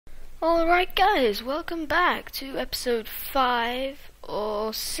Alright guys, welcome back to episode 5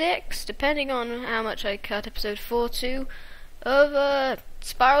 or 6, depending on how much I cut episode 4 to, of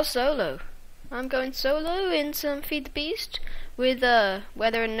Spiral Solo. I'm going solo in some Feed the Beast, with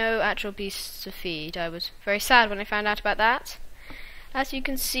where there are no actual beasts to feed. I was very sad when I found out about that. As you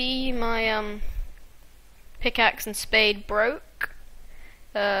can see, my pickaxe and spade broke,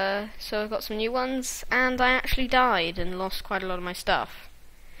 so I've got some new ones, and I actually died and lost quite a lot of my stuff.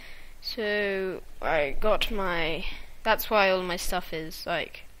 So I got my, that's why all my stuff is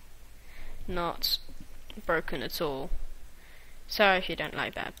like not broken at all. Sorry if you don't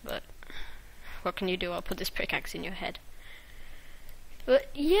like that, but what can you do? I'll put this pickaxe in your head.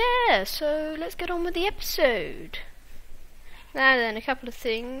 But yeah, so let's get on with the episode. Now then, a couple of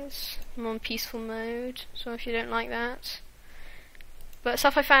things. I'm on peaceful mode, so if you don't like that. But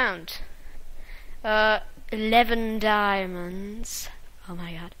stuff I found. 11 diamonds. Oh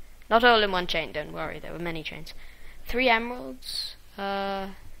my god. Not all in one chain, don't worry, there were many chains. 3 emeralds,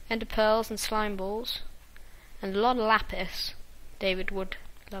 ender pearls and slime balls, and a lot of lapis. David would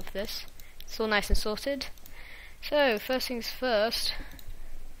love this. It's all nice and sorted. So, first things first.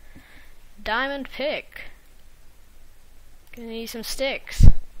 Diamond pick. Gonna need some sticks.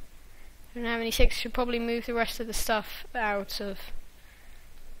 Don't have any sticks, should probably move the rest of the stuff out of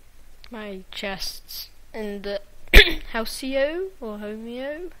my chests in the Houseo or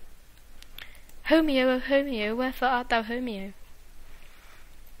Homeo. Homeo, oh Homeo, wherefore art thou Homeo?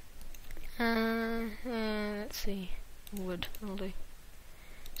 Let's see. Wood, I'll do.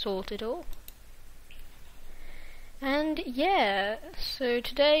 Sort it all. And yeah, so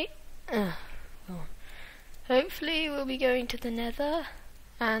today, hopefully we'll be going to the Nether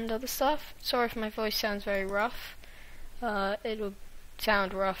and other stuff. Sorry if my voice sounds very rough. It will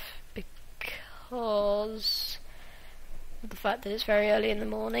sound rough because of the fact that it's very early in the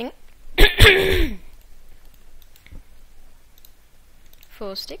morning.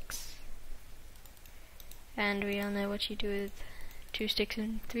 4 sticks, and we all know what you do with 2 sticks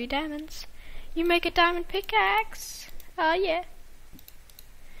and 3 diamonds. You make a diamond pickaxe. Oh yeah.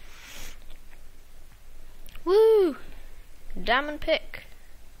 Woo! Diamond pick.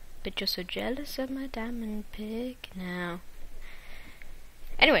 But you're so jealous of my diamond pick now.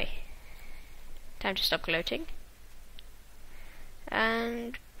 Anyway, time to stop gloating.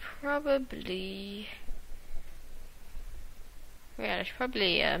 And probably, yeah, I should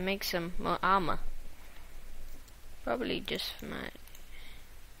probably make some more armor. Probably just for my,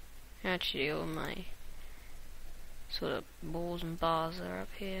 actually all my sort of balls and bars are up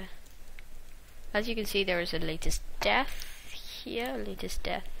here. As you can see, there is a latest death here. Latest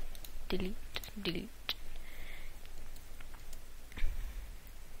death. Delete. Delete.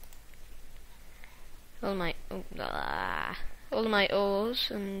 All my all my ores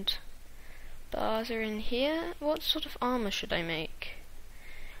and bars are in here. What sort of armor should I make?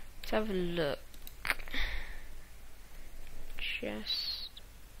 Let's have a look. Chest.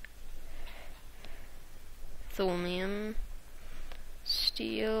 Thornium.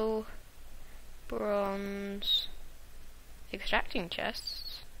 Steel. Bronze. Extracting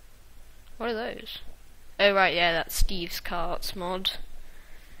chests? What are those? Oh right, yeah, that's Steve's Carts mod.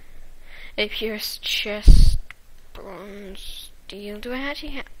 Apiarist chest. Bronze, steel. Do I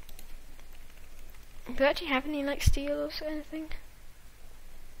actually have any like steel or anything?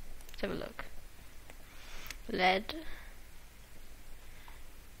 Let's have a look. Lead.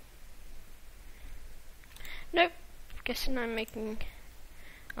 Nope. Guessing I'm making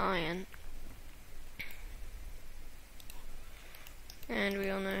iron. And we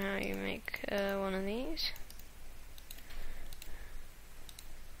all know how you make one of these.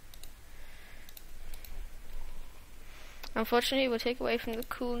 Unfortunately, it will take away from the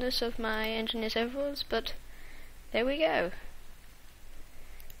coolness of my engineer's overalls, but there we go.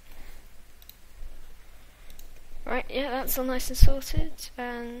 Right, yeah, that's all nice and sorted,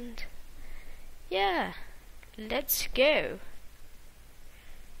 and yeah, let's go.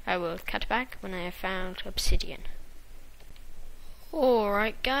 I will cut back when I have found obsidian.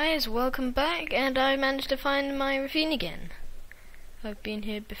 Alright guys, welcome back, and I managed to find my ravine again. I've been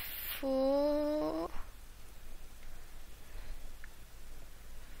here before.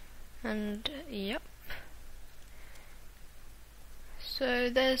 And yep.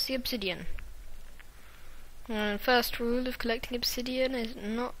 So there's the obsidian. First rule of collecting obsidian is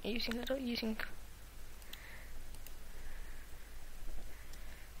not using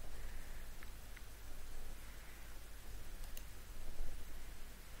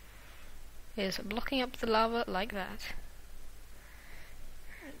is blocking up the lava like that.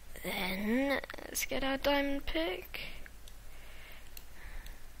 Then let's get our diamond pick.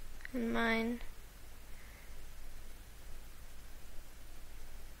 and mine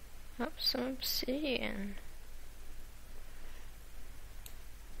up some obsidian.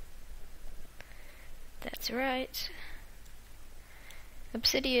 That's right.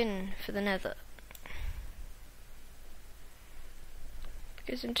 Obsidian for the Nether.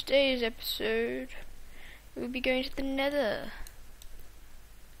 Because in today's episode, we'll be going to the Nether.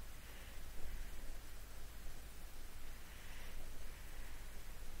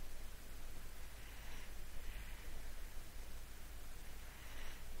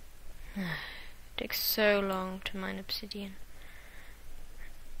 It takes so long to mine obsidian.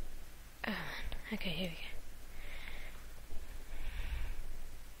 Oh man, okay, here we go.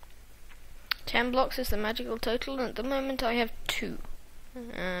 10 blocks is the magical total, and at the moment I have 2.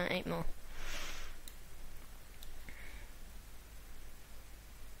 8 more.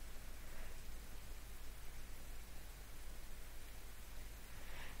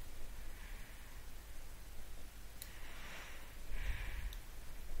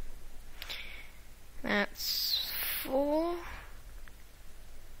 That's 4.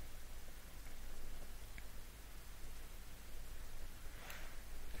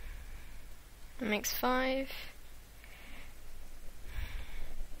 That makes 5.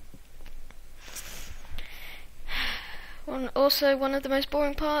 Also, one of the most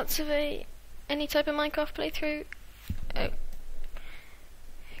boring parts of any type of Minecraft playthrough. Oh,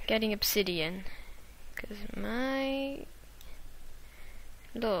 getting obsidian. Because my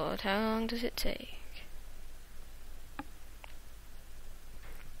lord, how long does it take?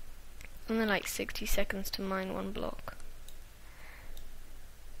 Only like 60 seconds to mine 1 block.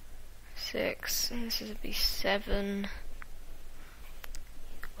 6, and this would be 7.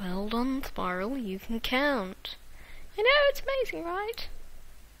 Well done, Spiral, you can count. I know, it's amazing, right?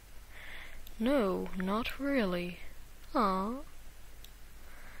 No, not really. Aww.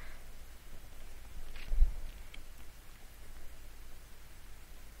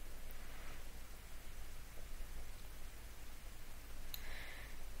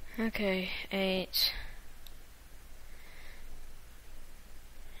 Okay, 8.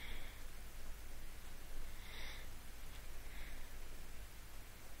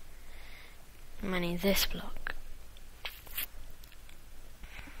 Mining this block.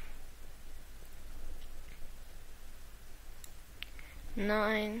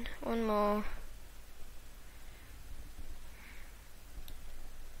 9. 1 more.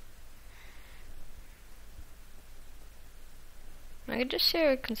 I could just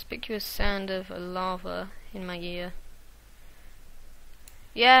hear a conspicuous sound of a lava in my ear.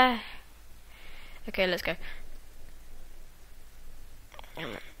 Yeah. Okay, let's go.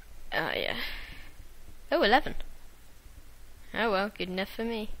 Yeah. Oh, 11. Oh well, good enough for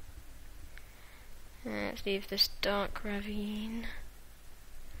me. Let's leave this dark ravine.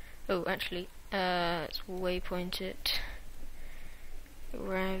 Oh, actually, let's waypoint it.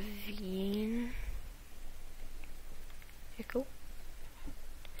 Ravine. Okay, cool.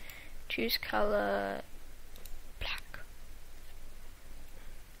 Choose color. Black.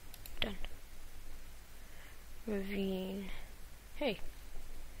 Done. Ravine. Hey.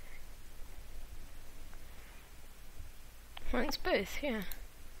 Mine's both, yeah.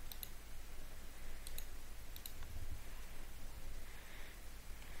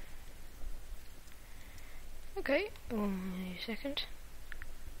 Okay, wait a second.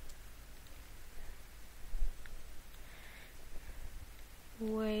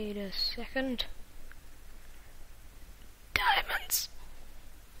 Wait a second. Diamonds!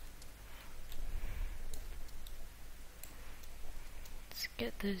 Let's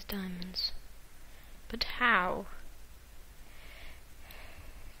get those diamonds. But how?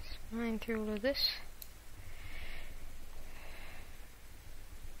 Let's mine through all of this.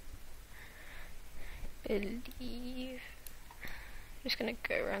 Believe. I'm just gonna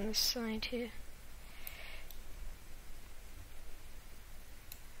go around the side here.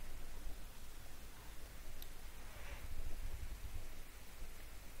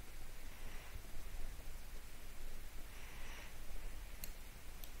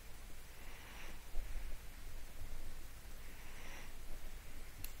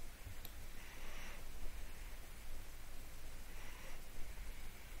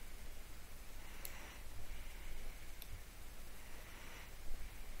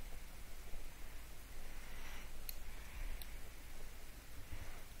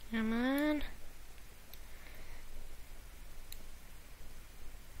 Come on.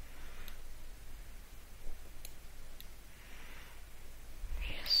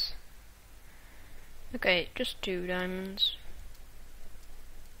 Yes. Okay, just 2 diamonds.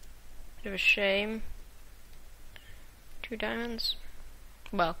 Bit of a shame. 2 diamonds.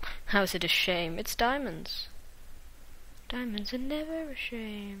 Well, how is it a shame? It's diamonds. Diamonds are never a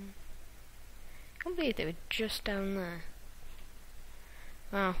shame. I can't believe they were just down there.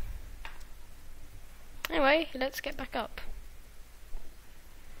 Wow. Anyway, let's get back up.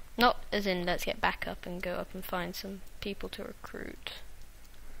 Not as in let's get back up and go up and find some people to recruit.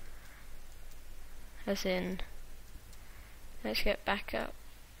 As in, let's get back up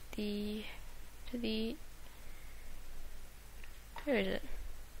where is it?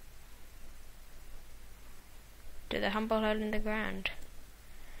 To the humble hole in the ground,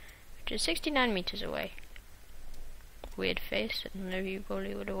 which is 69 meters away. Weird face that none of you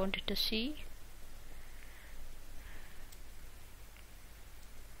probably would have wanted to see.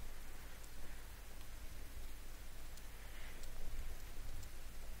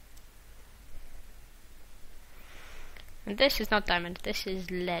 And this is not diamond, this is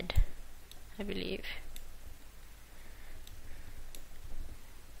lead, I believe.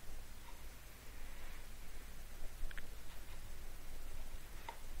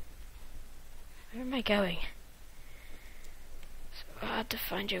 Where am I going? So hard to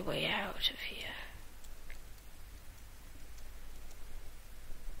find your way out of here.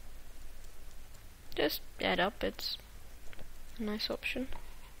 Just head up, it's a nice option.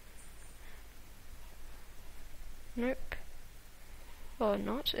 Nope. Or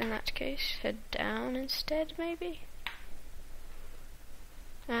not, in that case. Head down instead, maybe?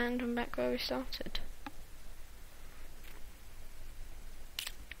 And I'm back where we started.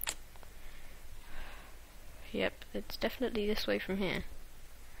 Yep, it's definitely this way from here.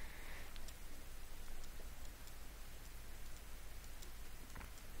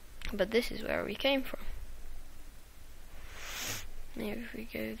 But this is where we came from. Maybe if we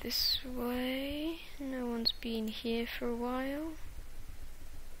go this way, no one's been here for a while.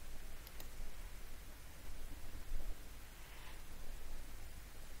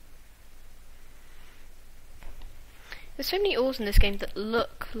 There's so many ores in this game that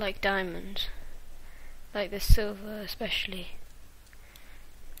look like diamond. Like the silver especially.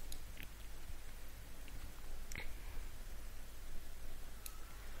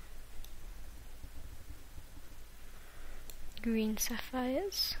 Green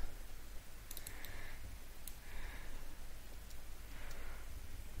sapphires.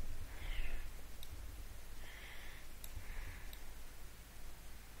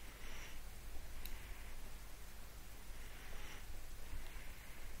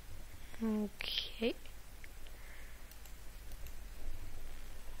 Okay.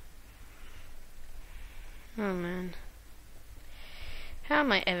 Oh man. How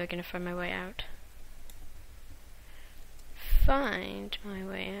am I ever gonna find my way out? Find my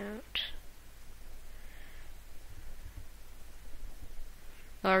way out.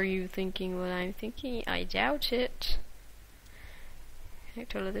 Are you thinking what I'm thinking? I doubt it.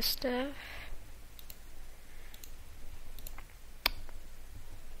 Collect all of this stuff.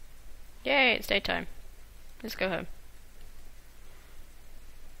 Yay, it's daytime. Let's go home.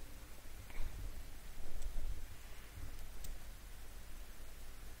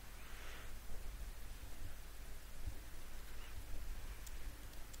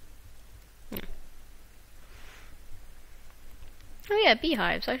 Oh yeah,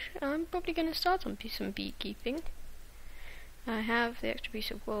 beehives. I'm probably going to start on some beekeeping. I have the extra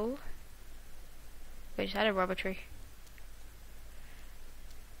piece of wool. Wait, is that a rubber tree?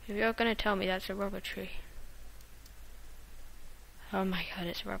 If you're going to tell me that's a rubber tree. Oh my god,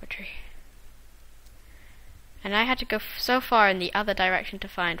 it's a rubber tree. And I had to go so far in the other direction to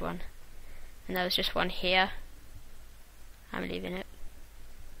find one. And there was just one here. I'm leaving it.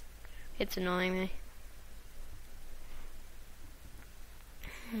 It's annoying me.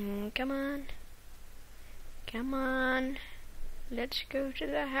 Come on. Come on. Let's go to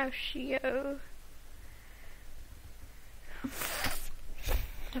the house, yo.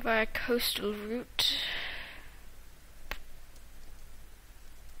 Of our coastal route.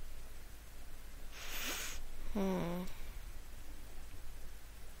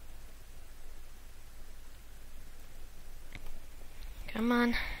 Come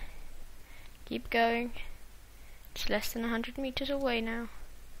on. Keep going. It's less than 100 meters away now.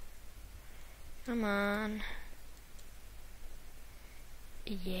 Come on.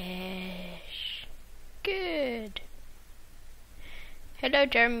 Yes. Good. Hello,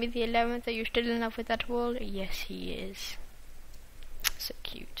 Jeremy the 11th. Are you still in love with that wall? Yes, he is. So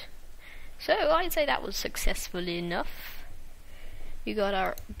cute. So, I'd say that was successful enough. We got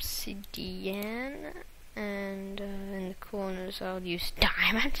our obsidian. And in the corners I'll use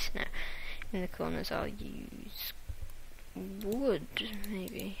diamonds. No. In the corners I'll use wood,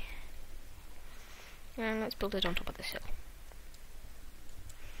 maybe. And let's build it on top of this hill.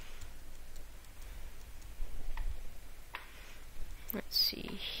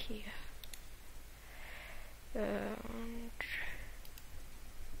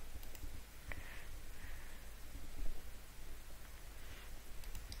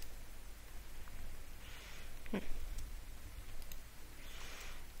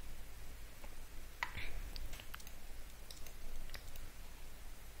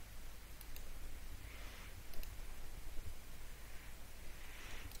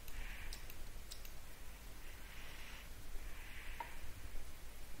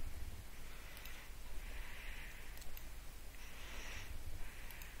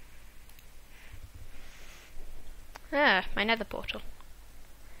 Ah, my nether portal.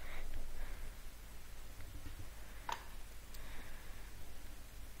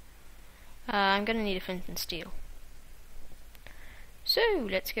 I'm gonna need a flint and steel. So,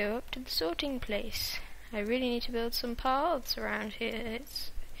 let's go up to the sorting place. I really need to build some paths around here.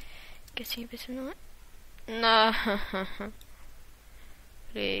 It's getting a bit annoying. No,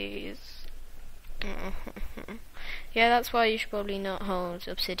 please. Yeah, that's why you should probably not hold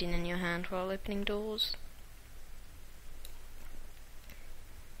obsidian in your hand while opening doors.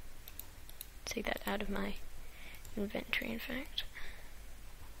 Take that out of my inventory, in fact.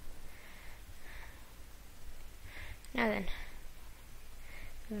 Now then,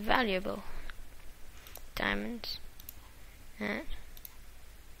 valuable diamonds, that,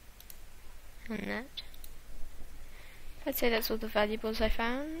 and that. I'd say that's all the valuables I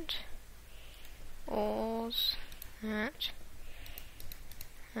found. Ores, that,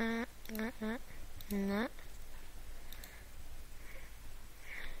 and that.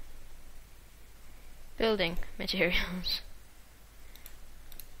 Building materials.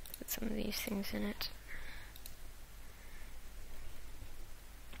 Put some of these things in it.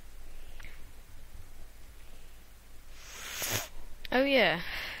 Oh yeah,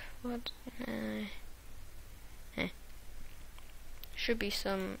 what? Should be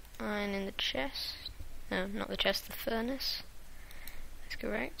some iron in the chest. No, not the chest, the furnace. That's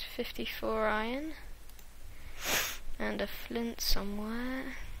correct. 54 iron. And a flint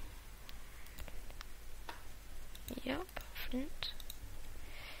somewhere. Yup, flint.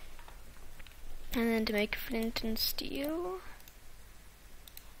 And then to make flint and steel.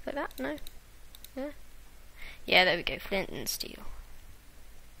 Like that? No? Yeah? Yeah, there we go, flint and steel.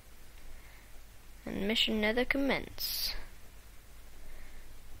 And mission Nether commence.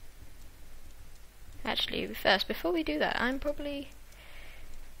 Actually, first, before we do that, I'm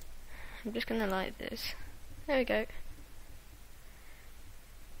just gonna light this. There we go.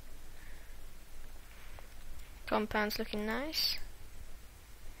 Compound's looking nice.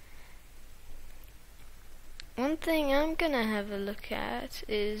 One thing I'm gonna have a look at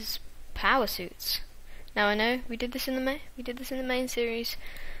is power suits. Now I know we did this in the main series,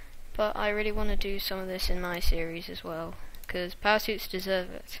 but I really want to do some of this in my series as well, because power suits deserve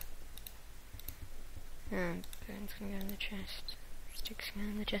it. Bone's gonna go in the chest. Sticks go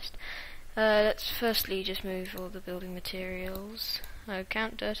in the chest. Let's firstly just move all the building materials. I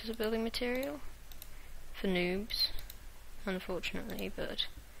count dirt as a building material for noobs, unfortunately, but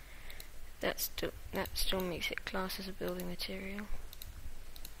that still makes it classed as a building material.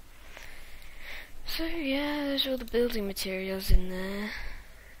 So yeah, there's all the building materials in there.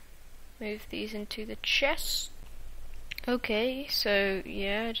 Move these into the chest. Okay, so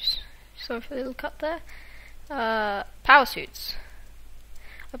yeah, just sorry for the little cut there. Power suits.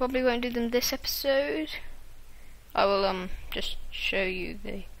 I probably won't do them this episode. I will just show you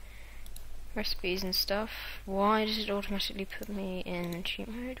the recipes and stuff. Why does it automatically put me in cheat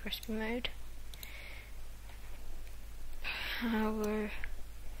mode, recipe mode? Power.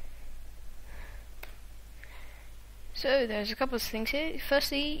 So there's a couple of things here.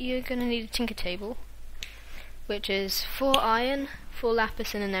 Firstly, you're going to need a tinker table, which is 4 iron, 4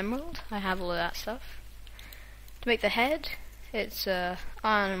 lapis and an emerald. I have all of that stuff. To make the head, it's iron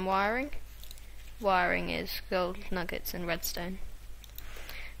and wiring. Wiring is gold nuggets and redstone.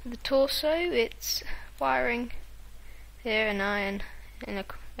 For the torso, it's wiring here and iron in a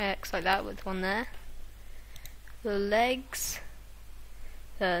X like that with one there. The legs,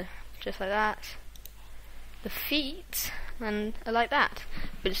 just like that. The feet, and like that.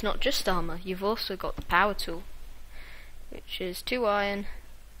 But it's not just armor, you've also got the power tool, which is 2 iron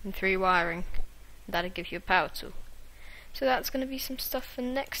and 3 wiring. That'll give you a power tool. So that's going to be some stuff for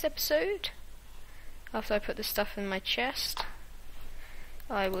next episode. After I put the stuff in my chest,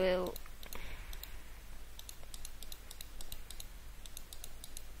 I will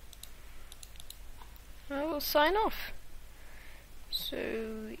sign off.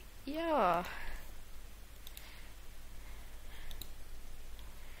 So yeah,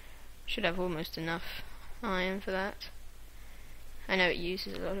 should have almost enough iron for that. I know it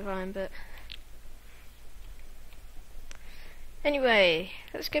uses a lot of iron, but anyway,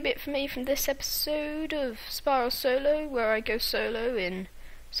 that's gonna be it for me from this episode of Spiral Solo, where I go solo in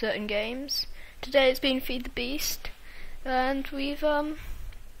certain games. Today it's been Feed the Beast, and we've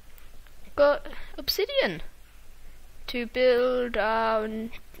got obsidian to build our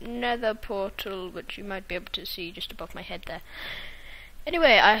nether portal, which you might be able to see just above my head there.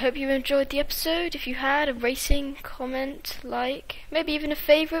 Anyway, I hope you enjoyed the episode. If you had a rating, comment, like, maybe even a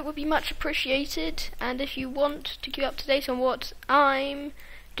favourite would be much appreciated. And if you want to keep up to date on what I'm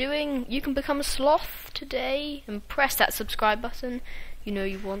doing. You can become a sloth today and press that subscribe button. You know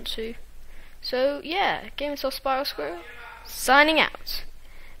you want to. So yeah, Game & Spiral Squirrel signing out.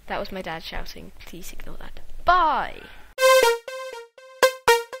 That was my dad shouting. Please ignore that. Bye.